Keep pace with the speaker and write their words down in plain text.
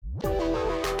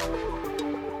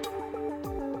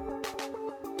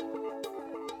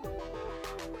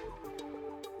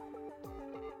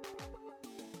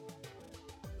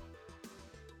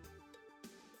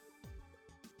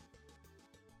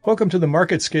Welcome to the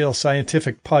MarketScale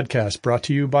Scientific Podcast, brought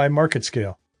to you by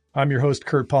MarketScale. I'm your host,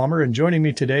 Kurt Palmer, and joining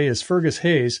me today is Fergus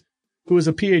Hayes, who is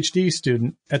a PhD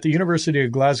student at the University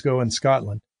of Glasgow in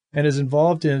Scotland and is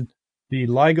involved in the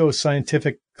LIGO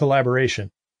Scientific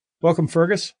Collaboration. Welcome,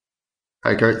 Fergus.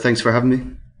 Hi, Kurt. Thanks for having me.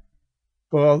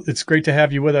 Well, it's great to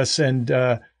have you with us. And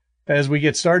as we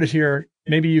get started here,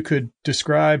 maybe you could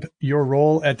describe your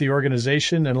role at the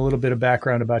organization and a little bit of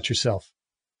background about yourself.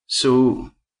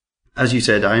 So, as you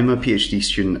said, I'm a PhD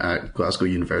student at Glasgow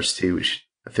University, which is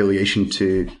affiliation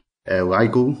to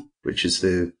LIGO, which is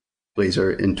the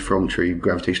Laser Interferometry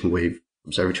Gravitational Wave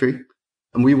Observatory.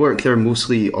 And we work there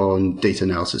mostly on data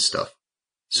analysis stuff.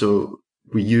 So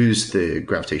we use the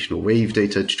gravitational wave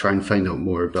data to try and find out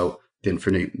more about the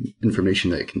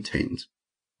information that it contains.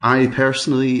 I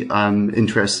personally am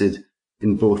interested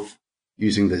in both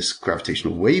using this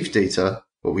gravitational wave data,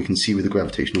 what we can see with the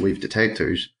gravitational wave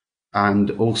detectors,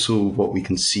 and also what we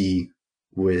can see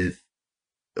with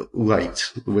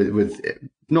light, with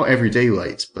not everyday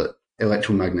light, but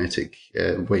electromagnetic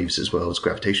waves as well as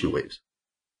gravitational waves.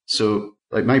 So,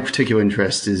 like, my particular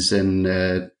interest is in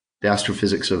the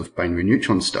astrophysics of binary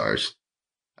neutron stars,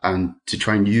 and to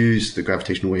try and use the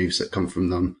gravitational waves that come from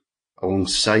them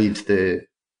alongside the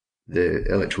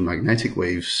electromagnetic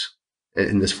waves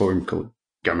in this form called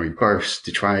gamma ray bursts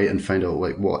to try and find out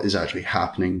like what is actually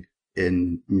happening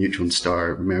in neutron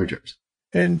star mergers.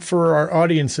 And for our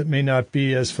audience that may not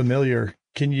be as familiar,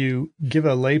 can you give a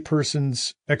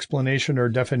layperson's explanation or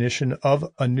definition of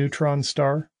a neutron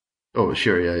star? Oh,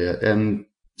 sure, yeah.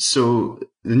 So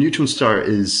the neutron star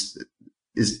is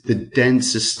the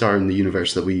densest star in the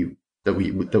universe that we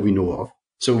know of.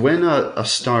 So when a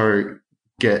star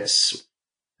gets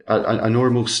a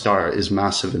normal star is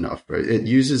massive enough, right? It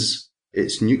uses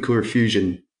its nuclear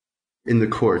fusion in the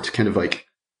core to kind of like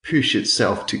push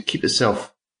itself to keep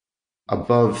itself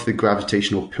above the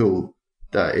gravitational pull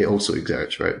that it also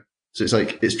exerts, right? So it's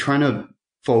like it's trying to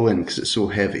fall in because it's so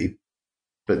heavy,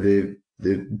 but the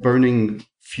burning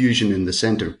fusion in the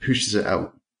center pushes it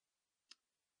out.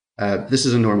 This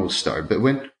is a normal star, but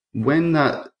when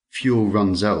that fuel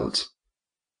runs out,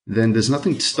 then there's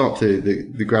nothing to stop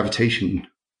the gravitation,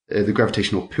 the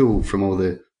gravitational pull from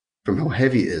how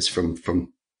heavy it is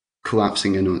from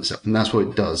collapsing in on itself, and that's what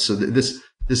it does. So this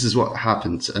is what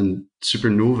happens, and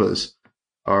supernovas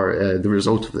are the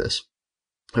result of this.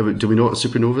 Do we know what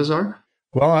supernovas are?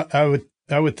 Well,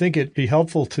 I would think it'd be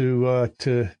helpful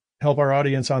to help our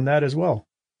audience on that as well.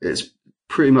 It's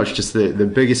pretty much just the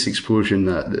biggest explosion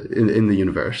in the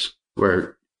universe,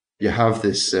 where you have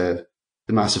this the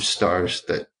massive stars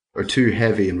that are too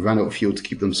heavy and run out of fuel to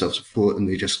keep themselves afloat, and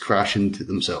they just crash into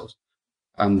themselves.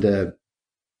 And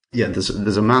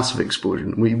there's a massive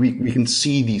explosion. We can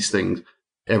see these things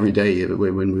every day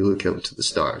when we look out to the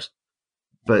stars.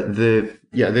 But the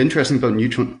interesting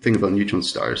thing about neutron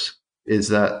stars is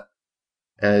that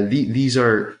these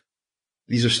are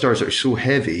stars that are so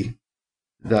heavy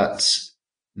that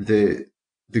the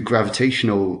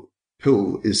gravitational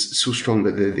pull is so strong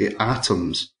that the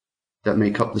atoms that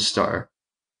make up the star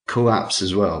collapse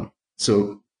as well.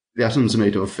 So the atoms are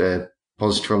made of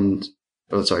electrons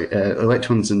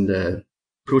and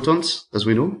protons, as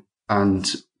we know.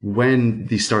 And when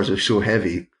these stars are so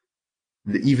heavy,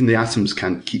 even the atoms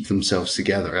can't keep themselves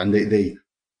together, and they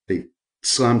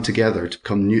slam together to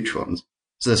become neutrons.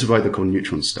 So that's why they're called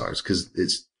neutron stars, because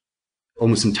it's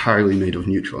almost entirely made of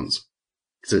neutrons,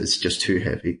 because it's just too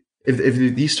heavy. If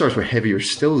these stars were heavier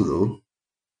still, though,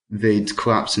 they'd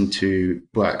collapse into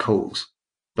black holes.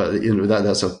 But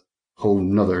that's a whole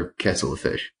nother kettle of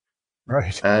fish.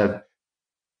 Right.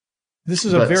 This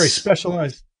is a very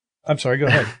specialized. I'm sorry. Go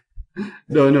ahead.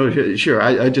 No, sure.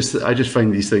 I just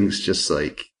find these things just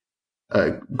like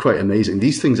quite amazing.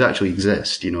 These things actually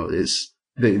exist. They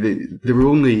were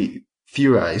only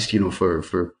theorized,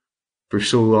 for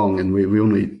so long, and we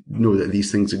only know that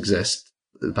these things exist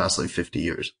the past like 50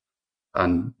 years,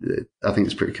 and I think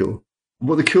it's pretty cool.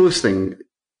 What the coolest thing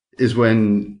is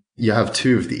when you have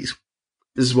two of these.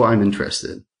 This is what I'm interested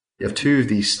in. You have two of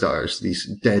these stars, these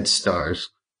dead stars,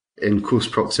 in close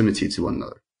proximity to one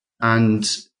another, and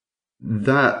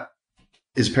that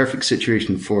is a perfect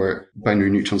situation for binary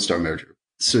neutron star merger.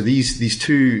 So these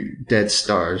two dead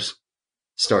stars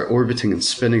start orbiting and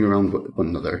spinning around one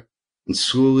another, and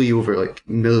slowly over like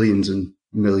millions and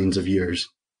millions of years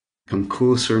come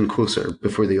closer and closer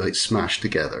before they like smash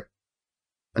together.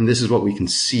 And this is what we can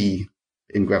see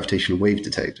in gravitational wave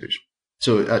detectors.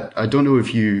 So I don't know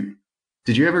if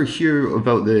did you ever hear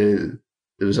about there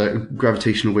was a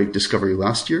gravitational wave discovery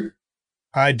last year?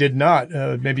 I did not.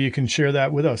 Maybe you can share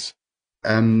that with us.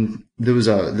 There was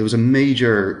a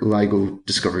major LIGO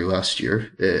discovery last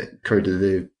year. It occurred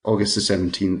on August the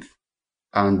 17th,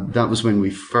 and that was when we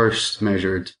first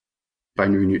measured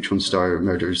binary neutron star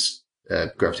Murder's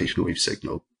gravitational wave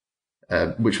signal,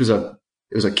 which was a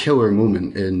killer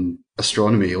moment in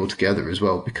astronomy altogether as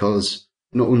well, because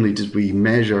not only did we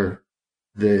measure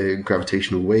the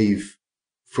gravitational wave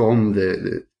from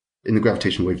in the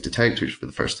gravitational wave detectors for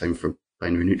the first time for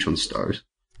binary neutron stars,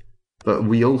 but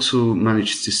we also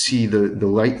managed to see the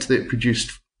light that it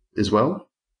produced as well.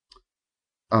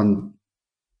 And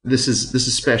this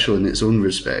is special in its own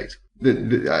respect.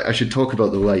 I should talk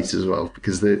about the light as well,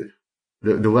 because the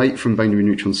light from binary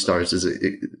neutron stars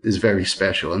is very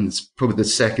special, and it's probably the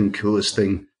second coolest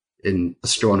thing in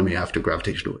astronomy after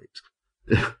gravitational waves,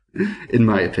 in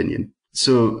my opinion.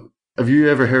 So, have you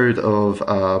ever heard of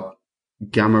a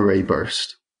gamma ray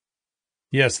burst?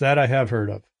 Yes, that I have heard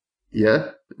of.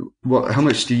 Yeah. How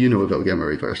much do you know about gamma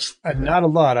ray bursts? Not a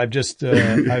lot. I've just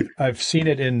I've seen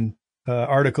it in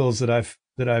articles that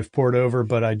I've poured over,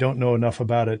 but I don't know enough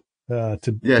about it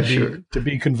to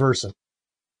be conversant.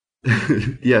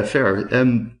 Yeah, fair.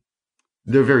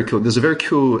 They're very cool. There's a very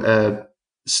cool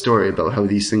story about how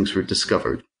these things were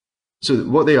discovered. So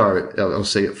what they are, I'll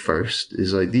say it first,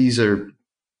 is like these are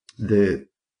the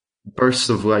bursts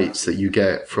of lights that you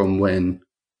get from when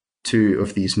two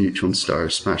of these neutron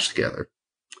stars smash together.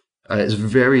 It's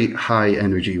very high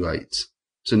energy light.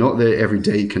 So not the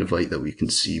everyday kind of light that we can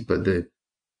see, but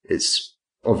it's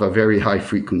of a very high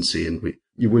frequency, and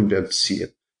you wouldn't be able to see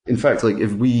it. In fact, like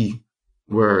if we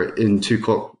were in too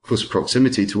close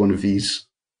proximity to one of these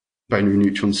binary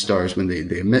neutron stars when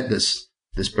they emit this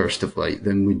burst of light,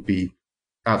 then we'd be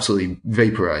absolutely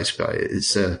vaporized by it.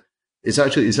 It's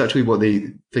actually what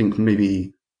they think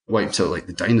maybe wiped out like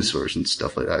the dinosaurs and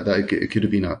stuff like that. That it could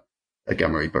have been a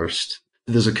gamma ray burst.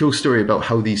 There's a cool story about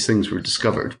how these things were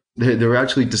discovered. They were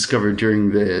actually discovered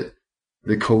during the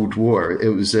Cold War. It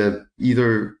was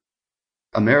either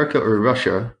America or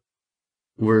Russia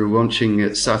were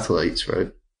launching satellites,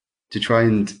 right, to try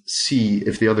and see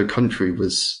if the other country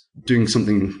was doing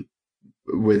something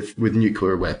with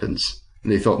nuclear weapons.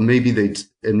 And they thought maybe they'd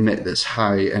emit this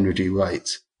high energy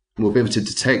light and we'll be able to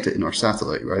detect it in our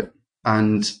satellite, right?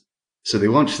 And so they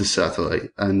launched the satellite,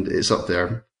 and it's up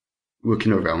there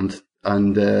looking around,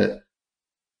 and they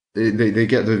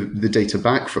get the data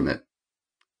back from it,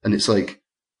 and it's like,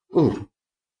 oh,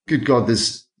 good God,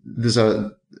 there's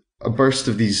a burst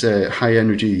of these high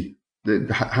energy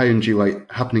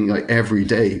light happening like every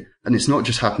day, and it's not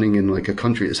just happening in like a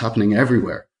country; it's happening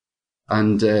everywhere.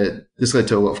 And this led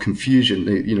to a lot of confusion.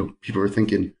 People were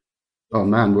thinking, "Oh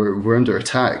man, we're under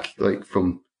attack, like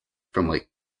from like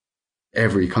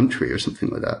every country or something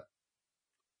like that."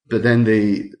 But then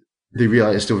they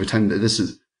realized over time that this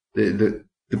is the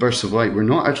bursts of light were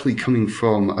not actually coming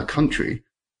from a country,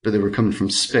 but they were coming from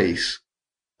space.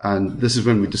 And this is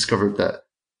when we discovered that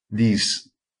it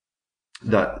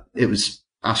was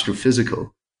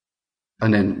astrophysical.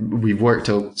 And then we've worked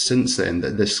out since then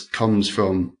that this comes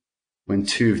from when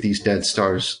two of these dead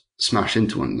stars smash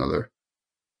into one another.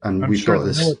 And we've got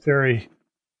this. The military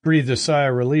breathed a sigh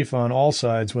of relief on all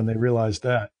sides when they realized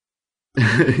that.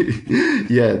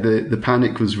 Yeah, the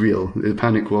panic was real. The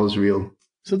panic was real.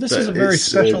 So this is a very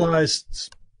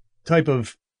specialized type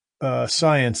of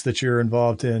science that you're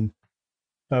involved in,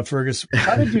 Fergus.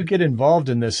 How did you get involved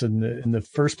in this in the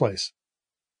first place?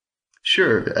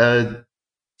 Sure.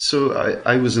 So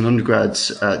I was an undergrad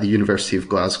at the University of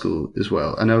Glasgow as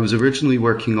well, and I was originally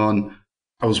working on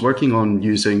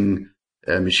using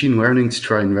machine learning to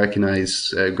try and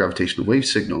recognize gravitational wave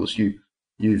signals.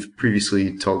 You've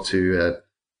previously talked to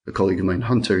a colleague of mine,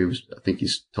 Hunter. I think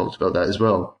he's talked about that as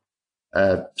well.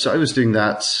 So I was doing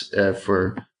that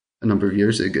for a number of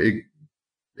years.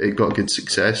 It got good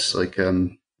success, like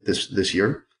this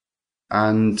year,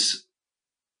 and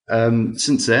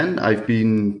since then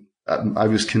I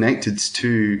was connected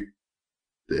to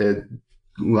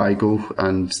LIGO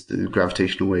and the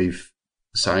gravitational wave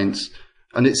science.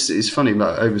 And it's funny,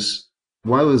 but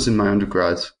while I was in my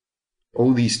undergrad,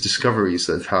 all these discoveries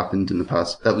that have happened in the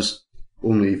past, that was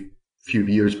only a few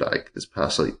years back, this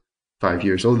past like 5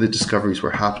 years, all the discoveries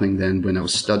were happening then when I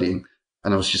was studying.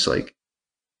 And I was just like,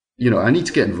 I need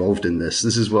to get involved in this.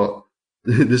 This is where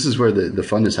the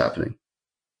fun is happening.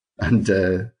 And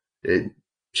it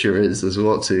sure is. There's a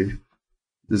lot to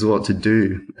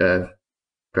do,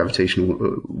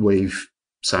 gravitational wave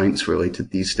science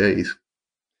related these days.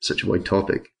 Such a wide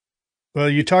topic. Well,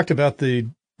 you talked about the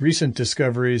recent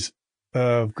discoveries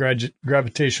of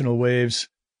gravitational waves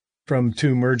from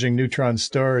two merging neutron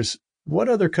stars. What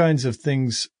other kinds of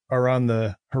things are on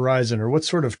the horizon, or what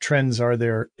sort of trends are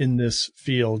there in this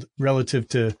field relative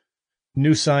to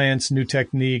new science, new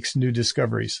techniques, new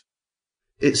discoveries?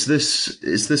 It's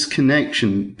this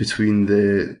connection between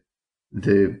the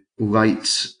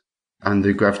light and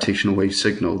the gravitational wave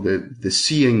signal, the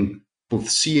seeing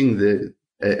the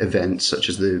events such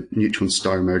as the neutron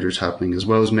star mergers happening, as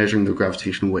well as measuring the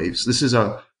gravitational waves.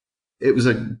 It was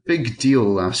a big deal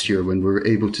last year when we were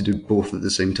able to do both at the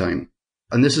same time.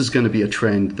 And this is going to be a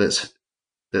trend that's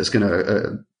going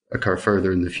to occur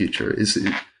further in the future. Is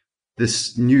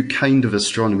this new kind of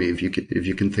astronomy, if you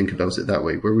can think about it that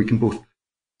way, where we can both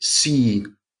see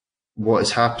what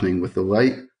is happening with the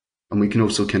light, and we can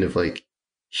also kind of like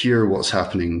hear what's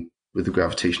happening with the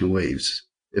gravitational waves,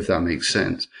 if that makes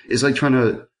sense. It's like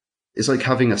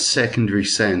having a secondary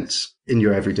sense in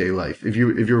your everyday life. If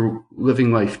you're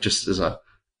living life just as a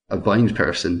blind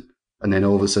person, and then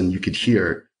all of a sudden you could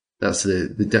hear, that's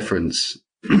the difference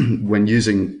when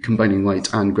combining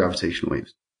light and gravitational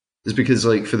waves. It's because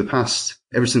like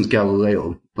ever since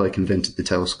Galileo invented the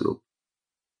telescope,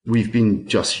 we've been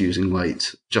just using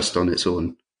light just on its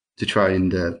own to try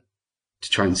and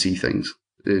see things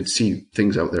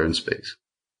out there in space.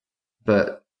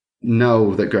 But now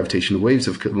that gravitational waves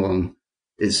have come along,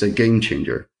 it's a game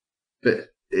changer.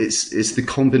 But it's the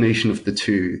combination of the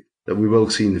two that we will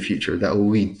see in the future that will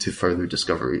lead to further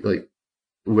discovery, like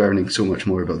learning so much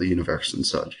more about the universe and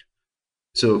such.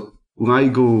 So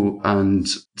LIGO and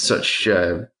such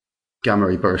gamma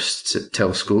ray burst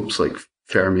telescopes like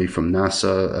Fermi from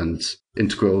NASA and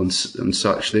Integral and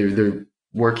such, they're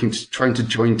working, trying to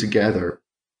join together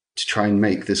to try and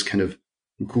make this kind of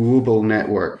global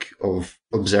network of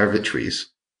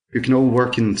observatories who can all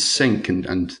work in sync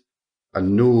and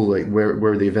know like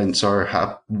where the events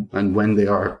are and when they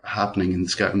are happening in the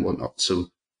sky and whatnot. So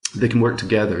they can work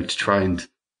together to try and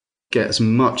get as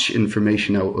much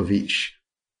information out of each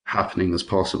happening as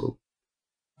possible.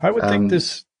 I would think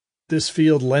this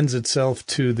field lends itself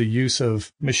to the use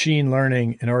of machine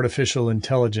learning and artificial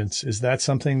intelligence. Is that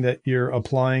something that you're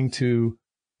applying to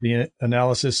the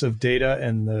analysis of data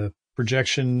and the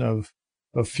projection of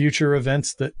future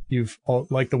events that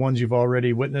like the ones you've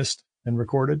already witnessed and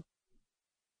recorded?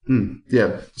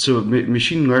 Yeah. So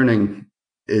machine learning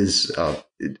is a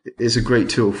great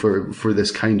tool for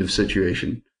this kind of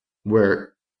situation,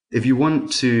 where if you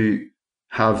want to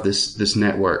have this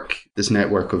network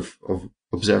of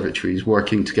observatories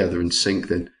working together in sync,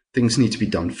 then things need to be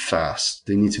done fast.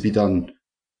 They need to be done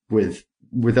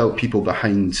without people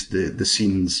behind the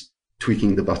scenes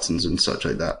tweaking the buttons and such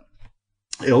like that.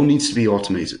 It all needs to be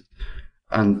automated.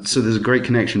 And so there's a great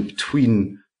connection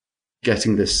between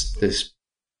getting this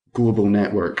global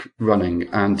network running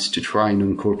and to try and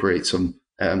incorporate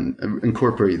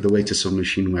the latest of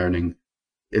machine learning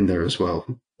in there as well.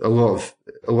 A lot of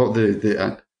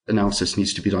the analysis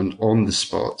needs to be done on the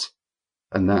spot,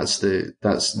 and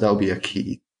that'll be a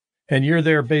key. And you're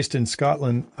there based in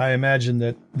Scotland. I imagine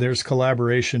that there's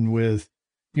collaboration with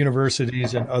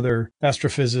universities and other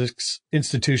astrophysics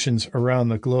institutions around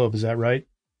the globe. Is that right?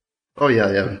 Oh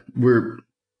yeah. We're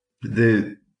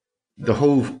the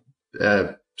whole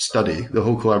study, the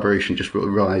whole collaboration just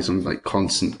relies on like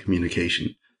constant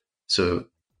communication. So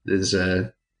there's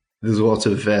a lot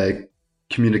of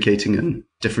communicating in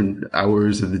different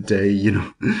hours of the day,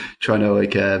 trying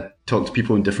to talk to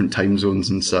people in different time zones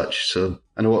and such. So,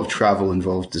 and a lot of travel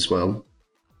involved as well,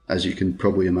 as you can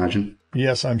probably imagine.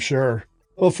 Yes, I'm sure.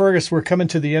 Well, Fergus, we're coming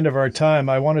to the end of our time.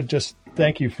 I want to just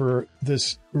thank you for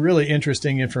this really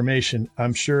interesting information.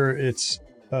 I'm sure it's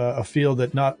a field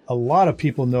that not a lot of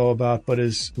people know about, but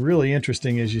is really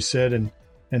interesting, as you said, and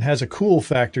has a cool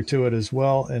factor to it as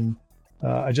well. And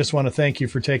I just want to thank you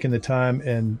for taking the time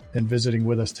and visiting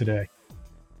with us today.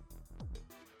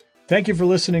 Thank you for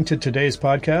listening to today's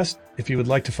podcast. If you would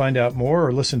like to find out more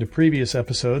or listen to previous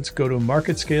episodes, go to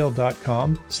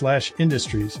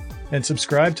marketscale.com/industries and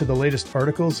subscribe to the latest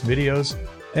articles, videos,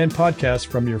 and podcasts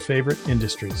from your favorite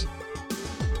industries.